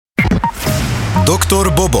Dr.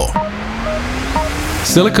 Bobo.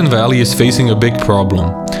 Silicon Valley is facing a big problem.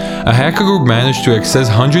 A hacker group managed to access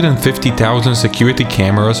 150,000 security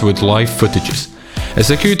cameras with live footages. A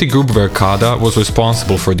security group Verkada was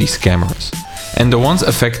responsible for these cameras. And the ones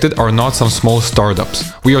affected are not some small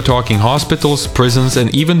startups. We are talking hospitals, prisons,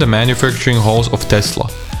 and even the manufacturing halls of Tesla.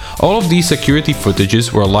 All of these security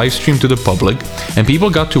footages were live streamed to the public, and people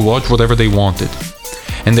got to watch whatever they wanted.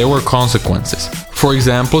 And there were consequences. For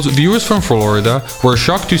example, viewers from Florida were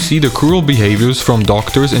shocked to see the cruel behaviors from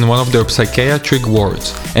doctors in one of their psychiatric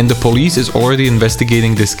wards, and the police is already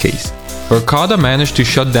investigating this case. Verkada managed to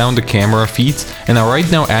shut down the camera feeds and are right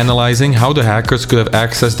now analyzing how the hackers could have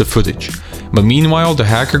accessed the footage. But meanwhile, the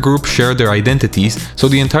hacker group shared their identities, so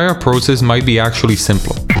the entire process might be actually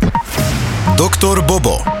simpler. Dr.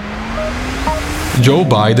 Bobo. Joe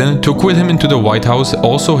Biden took with him into the White House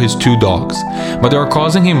also his 2 dogs, but they are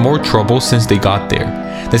causing him more trouble since they got there.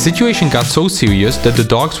 The situation got so serious that the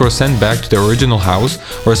dogs were sent back to their original house,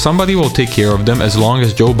 where somebody will take care of them as long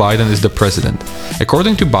as Joe Biden is the president.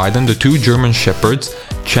 According to Biden, the 2 German shepherds,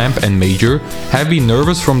 Champ and Major, have been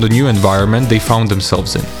nervous from the new environment they found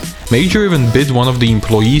themselves in. Major even bit one of the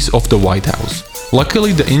employees of the White House.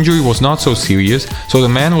 Luckily, the injury was not so serious, so the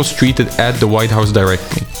man was treated at the White House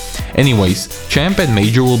directly. Anyways, Champ and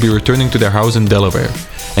Major will be returning to their house in Delaware,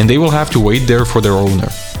 and they will have to wait there for their owner.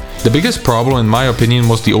 The biggest problem, in my opinion,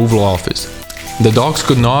 was the Oval Office. The dogs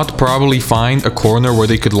could not probably find a corner where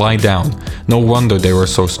they could lie down. No wonder they were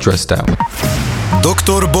so stressed out.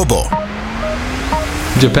 Dr. Bobo.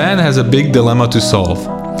 Japan has a big dilemma to solve.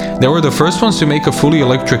 They were the first ones to make a fully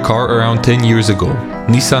electric car around 10 years ago,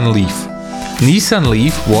 Nissan Leaf. Nissan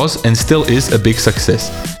Leaf was and still is a big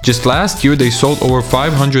success. Just last year they sold over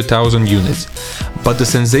 500,000 units. But the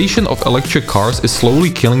sensation of electric cars is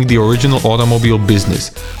slowly killing the original automobile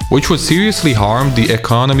business, which would seriously harm the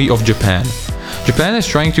economy of Japan. Japan is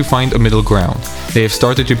trying to find a middle ground. They have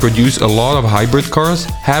started to produce a lot of hybrid cars,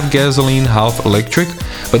 half gasoline, half electric,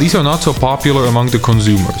 but these are not so popular among the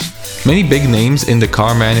consumers. Many big names in the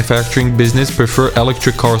car manufacturing business prefer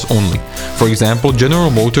electric cars only. For example, General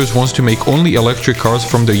Motors wants to make only electric cars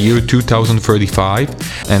from the year 2035,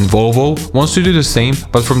 and Volvo wants to do the same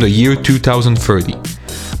but from the year 2030.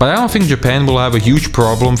 But I don't think Japan will have a huge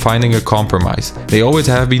problem finding a compromise. They always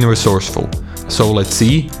have been resourceful. So let's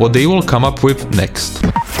see what they will come up with next.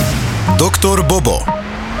 Dr. Bobo.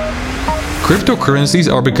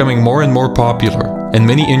 Cryptocurrencies are becoming more and more popular, and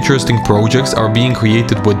many interesting projects are being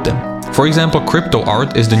created with them. For example, crypto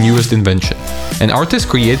art is the newest invention. An artist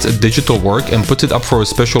creates a digital work and puts it up for a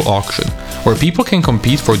special auction, where people can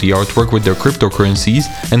compete for the artwork with their cryptocurrencies,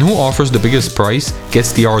 and who offers the biggest price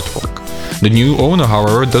gets the artwork. The new owner,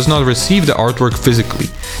 however, does not receive the artwork physically.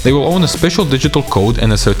 They will own a special digital code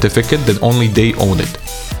and a certificate that only they own it.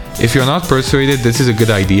 If you're not persuaded this is a good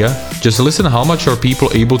idea, just listen how much are people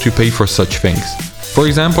able to pay for such things. For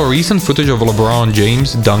example, recent footage of LeBron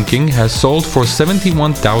James dunking has sold for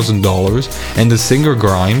 $71,000, and the singer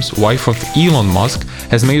Grimes, wife of Elon Musk,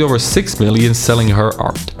 has made over $6 million selling her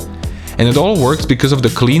art. And it all works because of the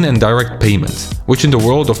clean and direct payments, which in the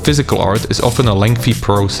world of physical art is often a lengthy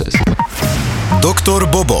process. Dr.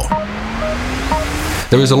 Bobo.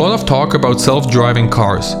 There is a lot of talk about self-driving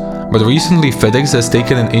cars, but recently FedEx has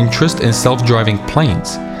taken an interest in self-driving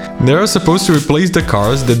planes. They are supposed to replace the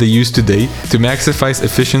cars that they use today to maximize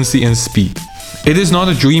efficiency and speed. It is not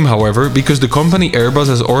a dream, however, because the company Airbus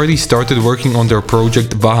has already started working on their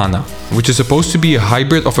project Vahana, which is supposed to be a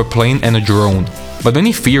hybrid of a plane and a drone. But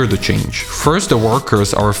many fear the change. First, the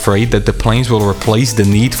workers are afraid that the planes will replace the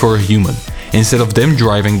need for a human. Instead of them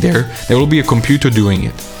driving there will be a computer doing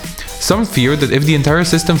it. Some fear that if the entire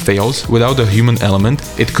system fails without a human element,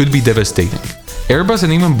 it could be devastating. Airbus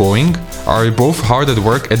and even Boeing are both hard at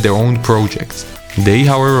work at their own projects. They,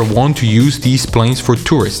 however, want to use these planes for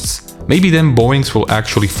tourists. Maybe then Boeings will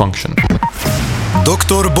actually function.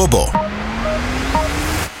 Dr. Bobo.